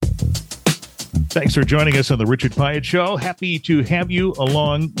Thanks for joining us on the Richard Pyatt Show. Happy to have you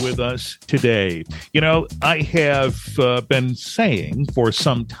along with us today. You know, I have been saying for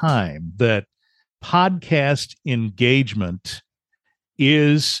some time that podcast engagement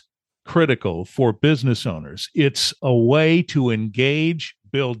is critical for business owners. It's a way to engage,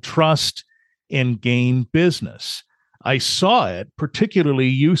 build trust, and gain business. I saw it particularly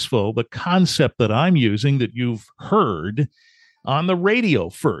useful, the concept that I'm using that you've heard on the radio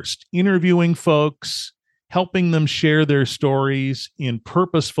first, interviewing folks, helping them share their stories in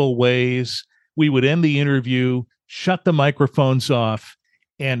purposeful ways. We would end the interview, shut the microphones off,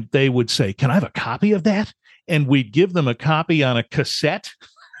 and they would say, "Can I have a copy of that?" And we'd give them a copy on a cassette.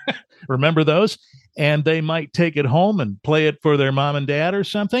 Remember those? And they might take it home and play it for their mom and dad or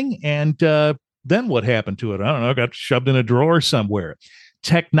something. And then what happened to it? I don't know, got shoved in a drawer somewhere.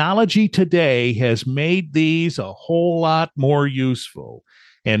 Technology today has made these a whole lot more useful.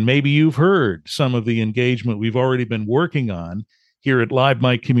 And maybe you've heard some of the engagement we've already been working on here at Live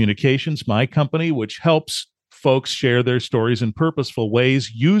Mic Communications, my company, which helps folks share their stories in purposeful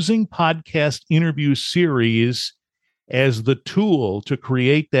ways using podcast interview series as the tool to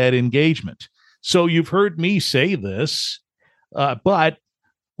create that engagement. So you've heard me say this, but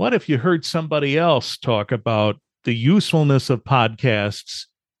what if you heard somebody else talk about the usefulness of podcasts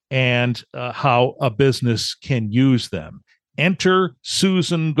and how a business can use them? Enter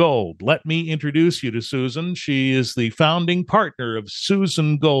Susan Gold. Let me introduce you to Susan. She is the founding partner of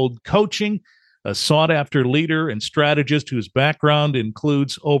Susan Gold Coaching, a sought-after leader and strategist whose background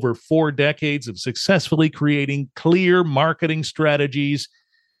includes over 4 decades of successfully creating clear marketing strategies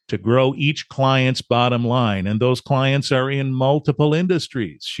to grow each client's bottom line. And those clients are in multiple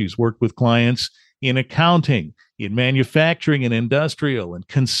industries. She's worked with clients in accounting, in manufacturing and industrial, and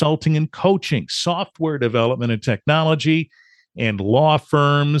consulting and coaching, software development and technology, and law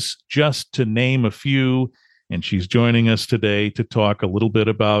firms, just to name a few. And she's joining us today to talk a little bit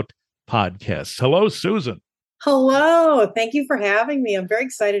about podcasts. Hello, Susan. Hello. Thank you for having me. I'm very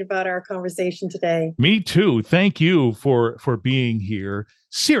excited about our conversation today. Me too. Thank you for being here.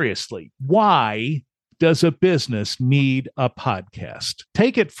 Seriously, why does a business need a podcast?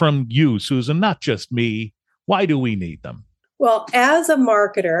 Take it from you, Susan, not just me. Why do we need them? Well, as a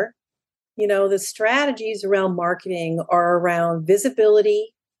marketer, you know, the strategies around marketing are around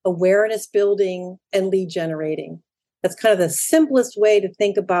visibility, awareness building, and lead generating. That's kind of the simplest way to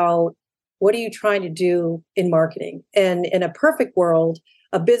think about what are you trying to do in marketing. And in a perfect world,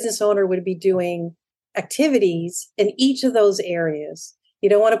 a business owner would be doing activities in each of those areas. You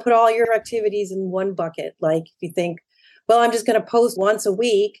don't want to put all your activities in one bucket. Like if you think, well, I'm just going to post once a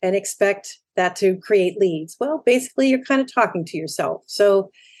week and expect that to create leads. Well, basically, you're kind of talking to yourself. So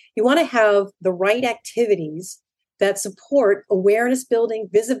you want to have the right activities that support awareness building,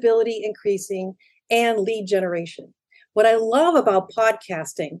 visibility increasing, and lead generation. What I love about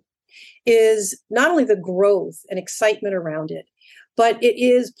podcasting is not only the growth and excitement around it, but it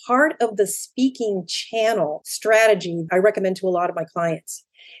is part of the speaking channel strategy I recommend to a lot of my clients.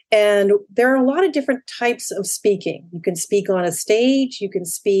 And there are a lot of different types of speaking. You can speak on a stage, you can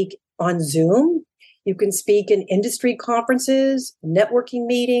speak on Zoom, you can speak in industry conferences, networking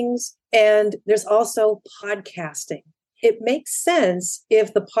meetings, and there's also podcasting. It makes sense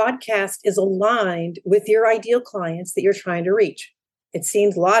if the podcast is aligned with your ideal clients that you're trying to reach. It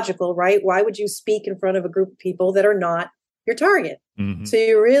seems logical, right? Why would you speak in front of a group of people that are not your target? Mm-hmm. So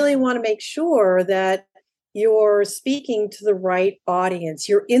you really want to make sure that you're speaking to the right audience.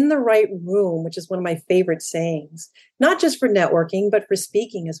 You're in the right room, which is one of my favorite sayings, not just for networking, but for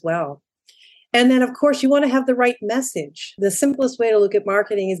speaking as well. And then, of course, you want to have the right message. The simplest way to look at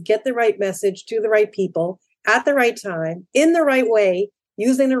marketing is get the right message to the right people at the right time, in the right way,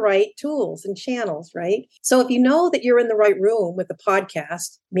 using the right tools and channels, right? So if you know that you're in the right room with the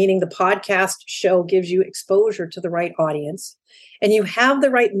podcast, meaning the podcast show gives you exposure to the right audience, and you have the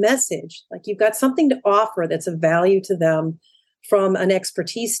right message, like you've got something to offer that's of value to them from an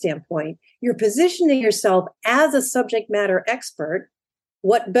expertise standpoint, you're positioning yourself as a subject matter expert.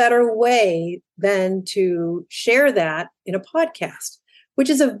 What better way than to share that in a podcast,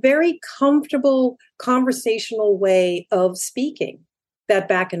 which is a very comfortable conversational way of speaking, that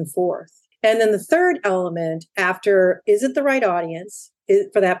back and forth. And then the third element after, is it the right audience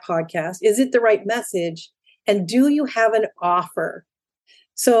for that podcast? Is it the right message? And do you have an offer?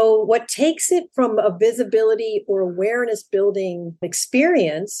 So what takes it from a visibility or awareness building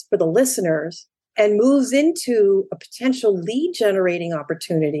experience for the listeners and moves into a potential lead generating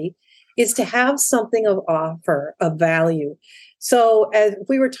opportunity is to have something of offer, of value. So as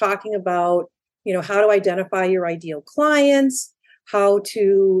we were talking about, you know, how to identify your ideal clients, how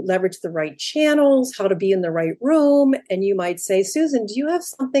to leverage the right channels, how to be in the right room. And you might say, Susan, do you have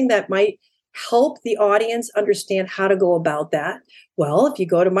something that might help the audience understand how to go about that? Well, if you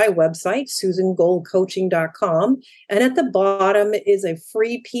go to my website, susangoldcoaching.com, and at the bottom is a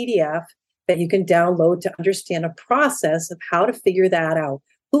free PDF that you can download to understand a process of how to figure that out.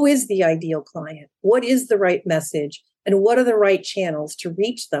 Who is the ideal client? What is the right message? And what are the right channels to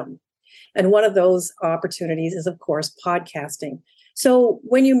reach them? And one of those opportunities is, of course, podcasting. So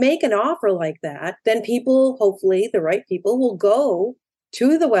when you make an offer like that, then people, hopefully the right people, will go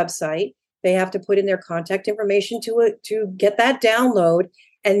to the website. They have to put in their contact information to get that download.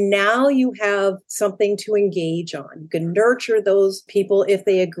 And now you have something to engage on. You can nurture those people if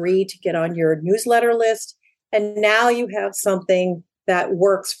they agree to get on your newsletter list. And now you have something that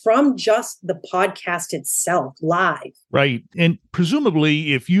works from just the podcast itself live. Right. And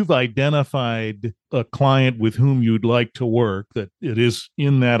presumably, if you've identified a client with whom you'd like to work, that it is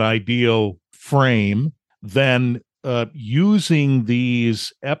in that ideal frame, then using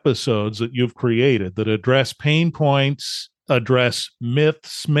these episodes that you've created that address pain points, address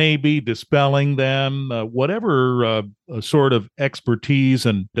myths, maybe dispelling them, whatever sort of expertise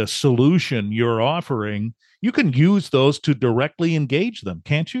and the solution you're offering, you can use those to directly engage them,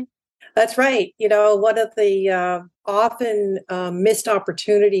 can't you? That's right. You know, one of the often missed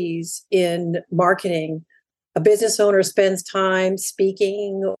opportunities in marketing, a business owner spends time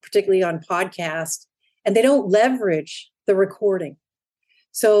speaking, particularly on podcasts, and they don't leverage the recording.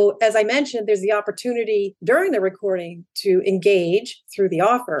 So as I mentioned, there's the opportunity during the recording to engage through the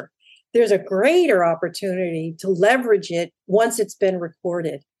offer. There's a greater opportunity to leverage it once it's been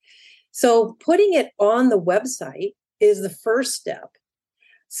recorded. So putting it on the website is the first step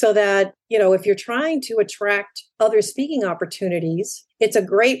so that, you know, if you're trying to attract other speaking opportunities, it's a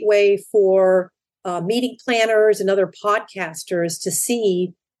great way for meeting planners and other podcasters to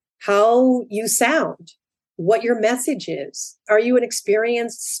see how you sound, what your message is. Are you an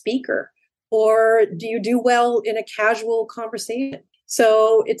experienced speaker, or do you do well in a casual conversation?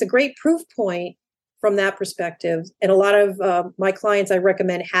 So it's a great proof point from that perspective. And a lot of my clients, I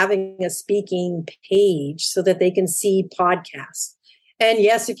recommend having a speaking page so that they can see podcasts. And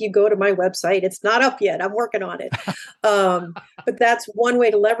yes, if you go to my website, it's not up yet. I'm working on it. But that's one way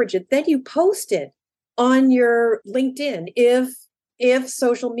to leverage it. Then you post it on your LinkedIn if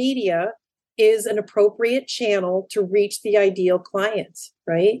social media is an appropriate channel to reach the ideal clients,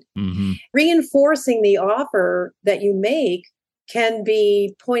 right? Mm-hmm. Reinforcing the offer that you make can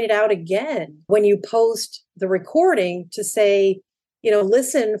be pointed out again when you post the recording to say, you know,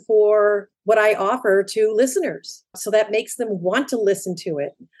 listen for what I offer to listeners. So that makes them want to listen to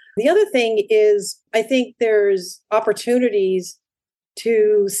it. The other thing is, I think there's opportunities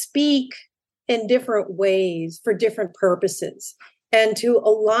to speak in different ways for different purposes and to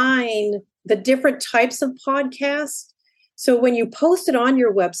align the different types of podcasts. So when you post it on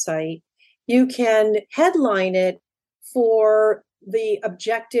your website, you can headline it for the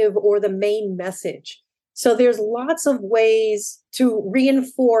objective or the main message. So there's lots of ways to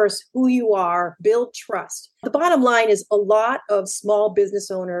reinforce who you are, build trust. The bottom line is a lot of small business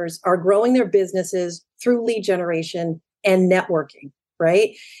owners are growing their businesses through lead generation and networking,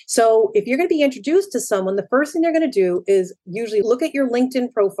 right? So if you're going to be introduced to someone, the first thing they're going to do is usually look at your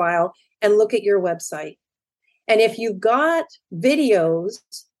LinkedIn profile and look at your website. And if you've got videos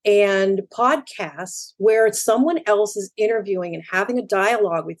and podcasts where someone else is interviewing and having a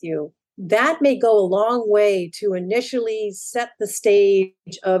dialogue with you, that may go a long way to initially set the stage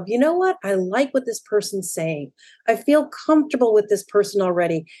of, you know what, I like what this person's saying. I feel comfortable with this person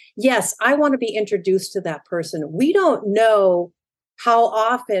already. Yes, I want to be introduced to that person. We don't know how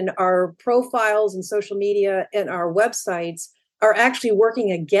often our profiles and social media and our websites are actually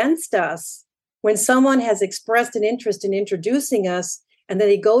working against us when someone has expressed an interest in introducing us, and then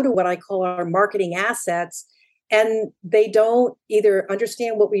they go to what I call our marketing assets, and they don't either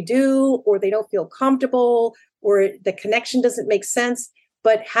understand what we do, or they don't feel comfortable, or the connection doesn't make sense.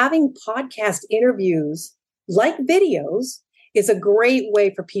 But having podcast interviews like videos is a great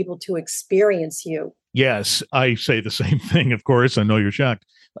way for people to experience you. Yes, I say the same thing, of course. I know you're shocked.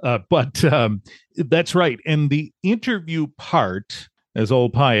 But that's right. And the interview part, as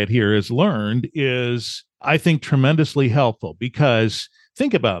old Pyatt here has learned, is, I think, tremendously helpful. Because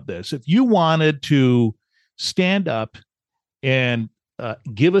think about this. If you wanted to stand up and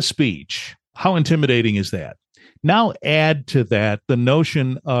give a speech, how intimidating is that? Now add to that the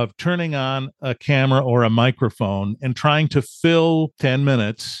notion of turning on a camera or a microphone and trying to fill 10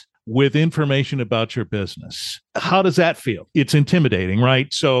 minutes with information about your business. How does that feel? It's intimidating,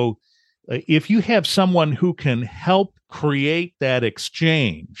 right? So if you have someone who can help create that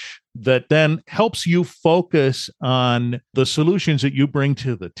exchange that then helps you focus on the solutions that you bring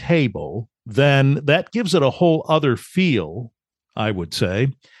to the table, then that gives it a whole other feel, I would say.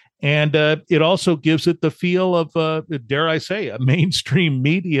 And it also gives it the feel of, dare I say, a mainstream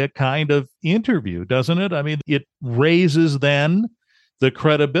media kind of interview, doesn't it? I mean, it raises then the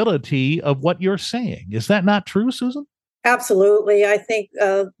credibility of what you're saying. Is that not true, Susan? Absolutely. I think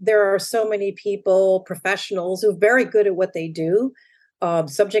there are so many people, professionals, who are very good at what they do,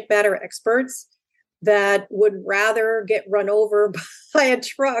 subject matter experts, that would rather get run over by a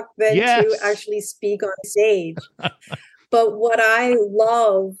truck than to actually speak on stage. But what I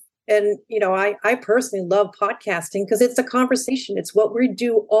love, and I personally love podcasting because it's a conversation. It's what we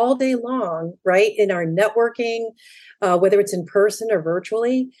do all day long, right? In our networking, whether it's in person or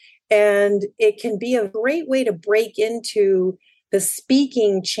virtually. And it can be a great way to break into the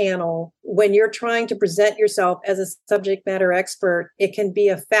speaking channel when you're trying to present yourself as a subject matter expert. It can be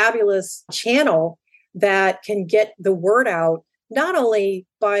a fabulous channel that can get the word out, not only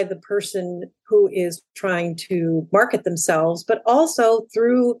by the person who is trying to market themselves, but also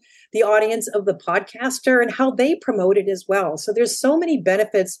through the audience of the podcaster and how they promote it as well. So there's so many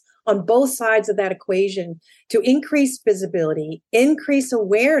benefits on both sides of that equation to increase visibility, increase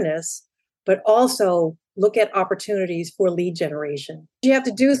awareness, but also look at opportunities for lead generation. You have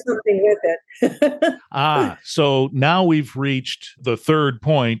to do something with it. So now we've reached the third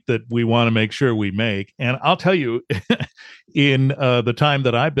point that we want to make sure we make. And I'll tell you, in the time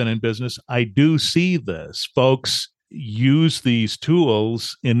that I've been in business, I do see this. Folks use these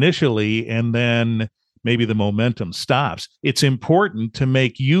tools initially, and then maybe the momentum stops. It's important to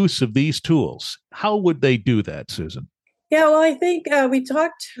make use of these tools. How would they do that, Susan? Yeah, well, I think we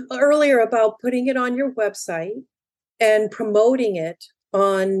talked earlier about putting it on your website and promoting it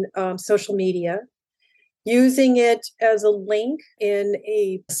on social media, using it as a link in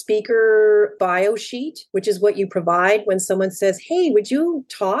a speaker bio sheet, which is what you provide when someone says, hey, would you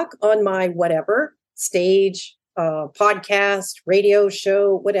talk on my whatever stage, podcast, radio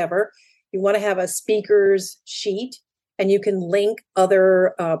show, whatever. You want to have a speaker's sheet, and you can link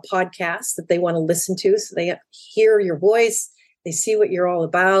other podcasts that they want to listen to. So they hear your voice, they see what you're all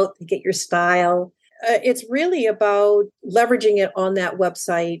about, they get your style. It's really about leveraging it on that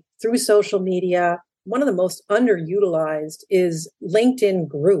website through social media. One of the most underutilized is LinkedIn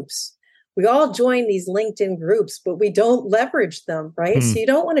groups. We all join these LinkedIn groups, but we don't leverage them, right? So you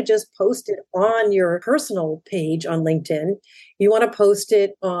don't want to just post it on your personal page on LinkedIn. You want to post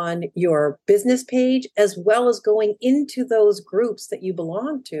it on your business page, as well as going into those groups that you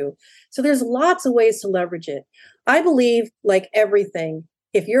belong to. So there's lots of ways to leverage it. I believe, like everything,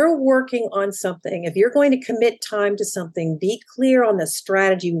 if you're working on something, if you're going to commit time to something, be clear on the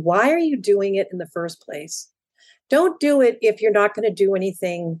strategy. Why are you doing it in the first place? Don't do it if you're not going to do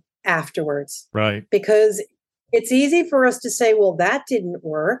anything afterwards. Right. Because it's easy for us to say, well, that didn't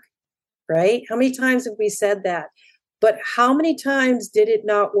work, right? How many times have we said that? But how many times did it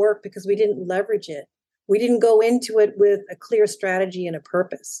not work because we didn't leverage it? We didn't go into it with a clear strategy and a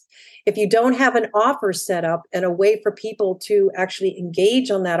purpose. If you don't have an offer set up and a way for people to actually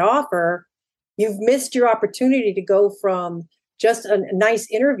engage on that offer, you've missed your opportunity to go from just a nice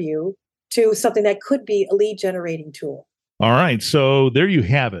interview to something that could be a lead generating tool. All right. So there you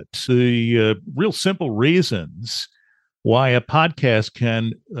have it. The real simple reasons why a podcast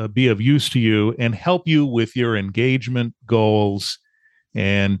can be of use to you and help you with your engagement goals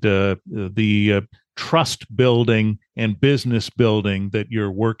and the trust building and business building that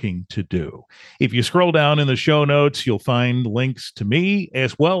you're working to do. If you scroll down in the show notes, you'll find links to me,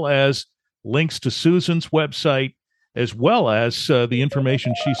 as well as links to Susan's website, as well as the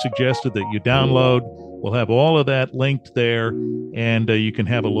information she suggested that you download. We'll have all of that linked there, and you can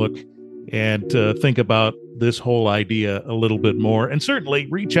have a look and think about this whole idea a little bit more. And certainly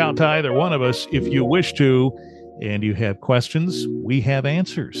reach out to either one of us if you wish to, and you have questions. We have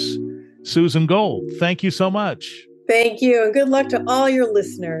answers. Susan Gold, thank you so much. Thank you, and good luck to all your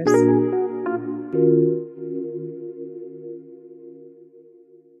listeners.